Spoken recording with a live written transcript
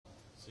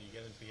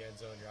the end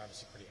zone, you're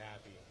obviously pretty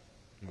happy.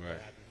 Right.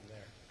 Happy from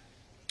there.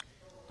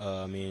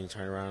 I mean,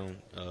 turn around,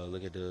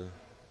 look at the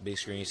big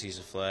screen, sees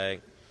the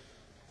flag.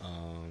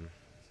 I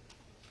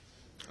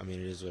mean,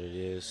 it is what it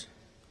is.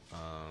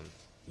 I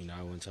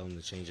wouldn't tell them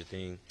to change a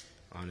thing.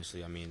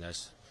 Honestly, I mean,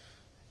 that's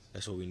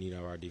what we need out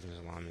of our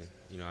defensive linemen.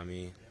 You know what I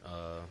mean?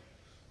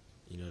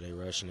 They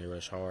rush and they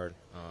rush hard,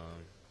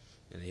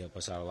 and they help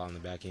us out a lot on the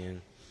back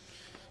end.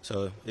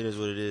 So it is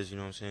what it is, you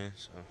know what I'm saying?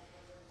 So.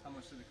 How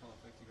much did the call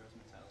affect you guys'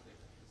 mentality as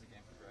the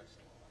game progressed?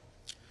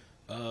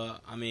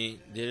 I mean,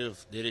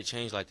 did it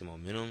change like the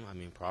momentum? I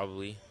mean,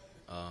 probably.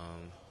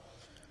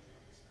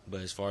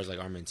 But as far as like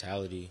our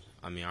mentality,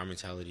 I mean, our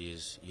mentality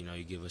is, you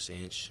give us an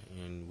inch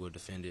and we'll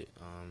defend it.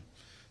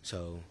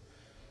 So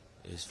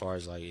as far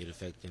as like it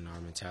affecting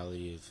our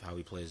mentality of how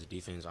we play as a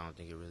defense, I don't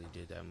think it really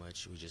did that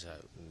much. We just had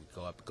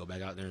go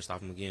back out there and stop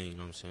them again. You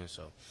know what I'm saying?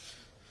 So.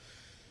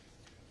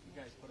 You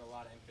guys put a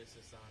lot of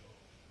emphasis on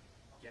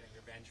getting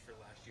revenge for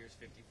last year's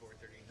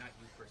 54-13. Not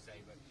you per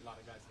se, but a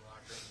lot of guys in the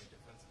locker room, your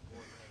defensive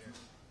coordinator,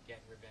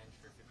 getting revenge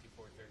for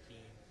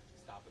 54-13,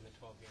 stopping the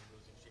 12-game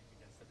losing streak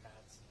against the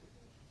Pats.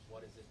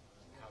 What is it?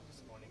 How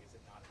disappointing is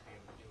it not to be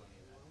able to do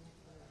any of that?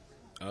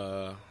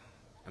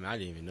 I mean, I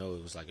didn't even know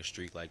it was like a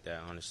streak like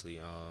that, honestly.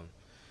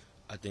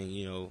 I think,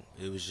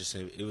 it was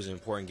an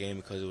important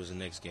game because it was the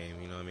next game,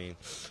 you know what I mean?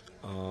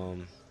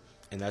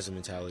 And that's a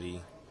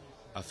mentality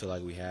I feel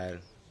like we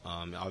had.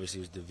 Obviously,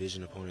 it was a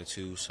division opponent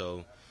too,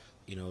 so,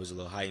 it was a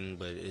little heightened,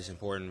 but it's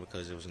important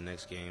because it was the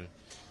next game.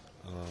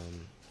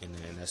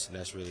 And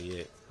that's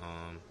really it.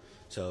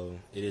 So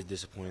it is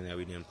disappointing that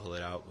we didn't pull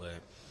it out, but,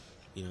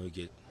 we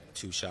get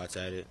 2 shots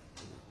at it,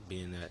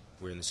 being that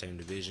we're in the same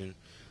division.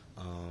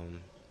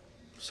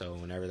 So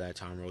whenever that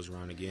time rolls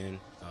around again,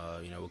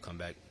 we'll come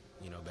back,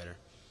 better.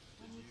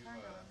 Did you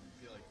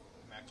feel like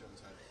Mac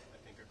Jones had, I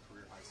think, a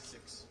career-high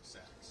 6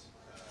 sacks?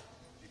 Do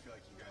you feel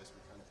like you guys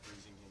were kind of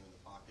freezing him in the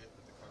pocket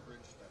with the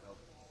coverage that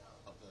helped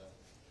the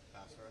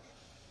pass rush?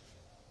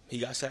 He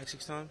got sacked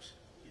 6 times?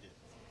 He did.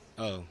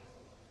 Oh.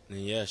 Then,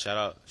 yeah, shout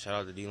out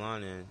to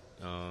D-line and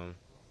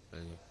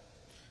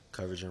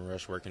coverage and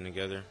rush working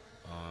together.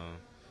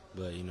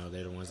 But,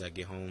 they're the ones that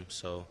get home,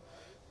 so,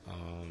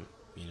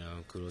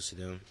 kudos to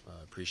them.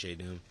 Appreciate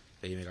them.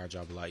 They make our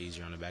job a lot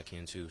easier on the back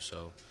end, too.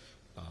 So,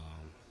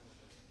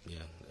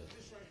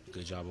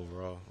 good job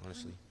overall,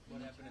 honestly.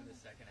 What happened in the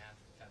second half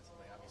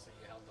defensively? Obviously,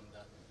 you held them to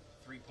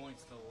 3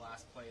 points to the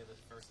last play of the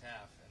first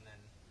half, and then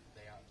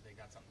they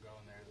got something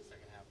going there in the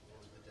second half. What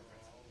was the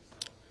difference?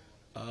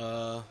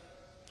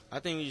 I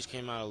think we just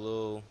came out a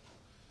little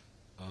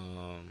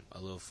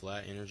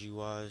flat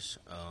energy-wise.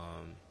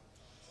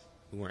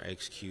 We weren't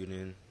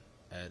executing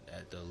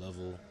at the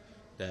level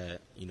that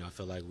I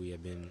feel like we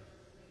have been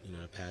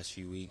the past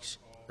few weeks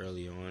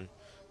early on,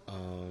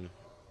 and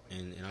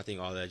I think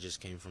all that just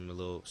came from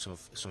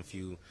some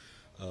few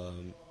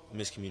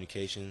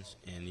miscommunications,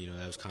 and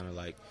that was kind of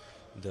like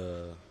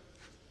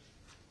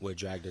what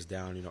dragged us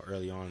down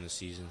early on in the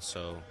season.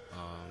 So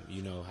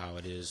how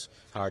it is,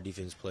 how our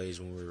defense plays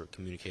when we're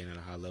communicating at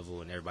a high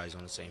level and everybody's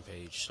on the same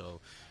page. So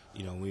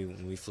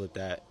when we flipped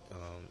that,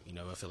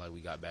 I feel like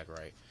we got back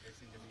right. There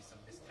seemed to be some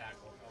missed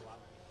tackles, a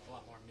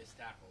lot more missed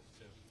tackles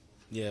too.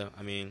 Yeah,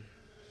 I mean,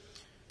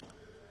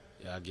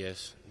 I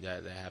guess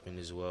that happened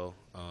as well.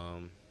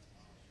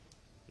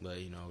 But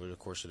over the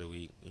course of the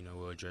week,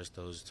 we'll address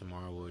those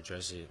tomorrow. We'll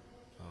address it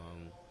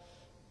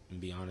and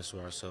be honest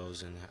with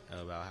ourselves and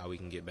about how we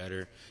can get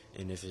better.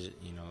 And if it,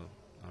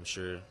 I'm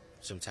sure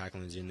some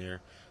tackling's in there,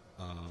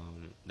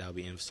 that'll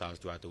be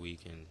emphasized throughout the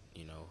week, and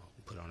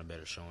put on a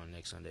better showing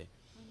next Sunday.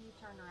 When you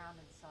turned around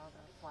and saw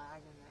the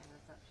flag and the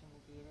interception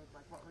negated,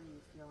 what were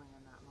you feeling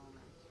in that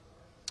moment?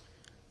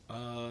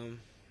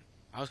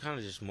 I was kind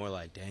of just more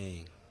like,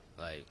 dang,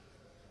 like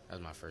that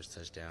was my first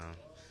touchdown,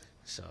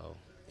 so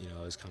it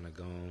was kind of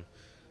gone.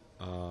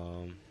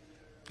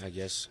 I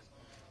guess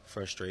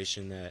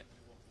frustration that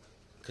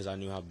because I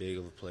knew how big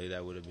of a play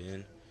that would have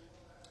been,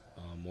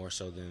 more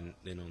so than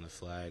on the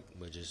flag,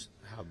 but just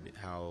how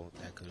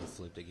that could have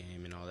flipped the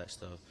game and all that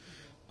stuff.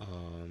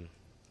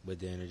 But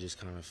then it just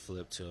kind of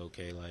flipped to,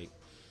 okay, like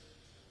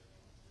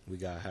we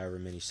got however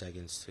many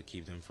seconds to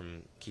keep them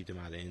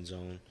out of the end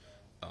zone,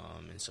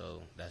 and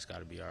so that's got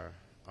to be our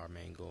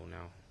main goal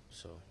now.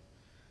 So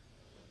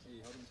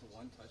you held them to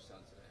 1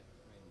 touchdown today.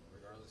 I mean,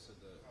 regardless of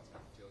the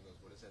field goals,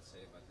 what does that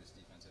say about this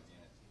defensive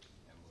unit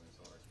and moving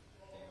forward?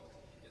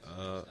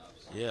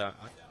 Yeah,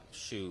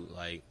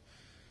 like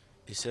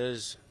it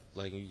says,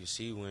 like you can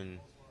see when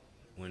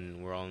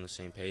we're all on the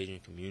same page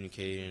and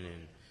communicating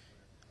and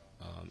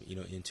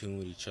in tune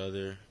with each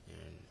other,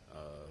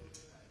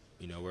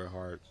 and we're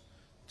hard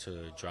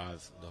to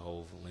drive the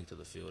whole length of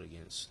the field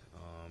against,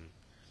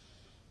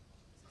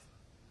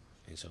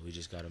 and so we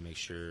just got to make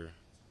sure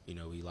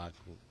we lock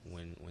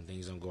when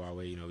things don't go our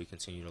way. We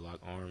continue to lock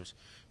arms,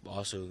 but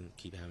also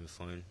keep having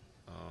fun.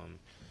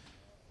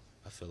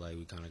 I feel like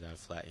we kind of got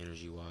flat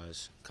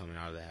energy-wise coming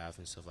out of the half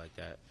and stuff like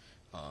that,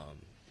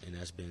 and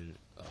that's been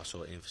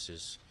also an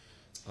emphasis,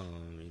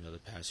 the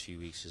past few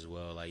weeks as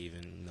well. Like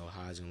even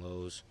highs and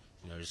lows,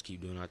 just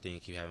keep doing our thing,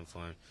 keep having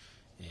fun,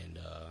 and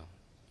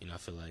I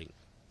feel like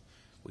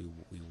we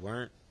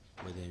weren't,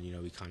 but then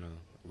we kind of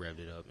revved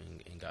it up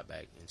and got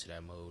back into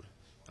that mode.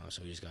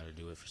 So we just got to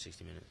do it for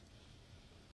 60 minutes.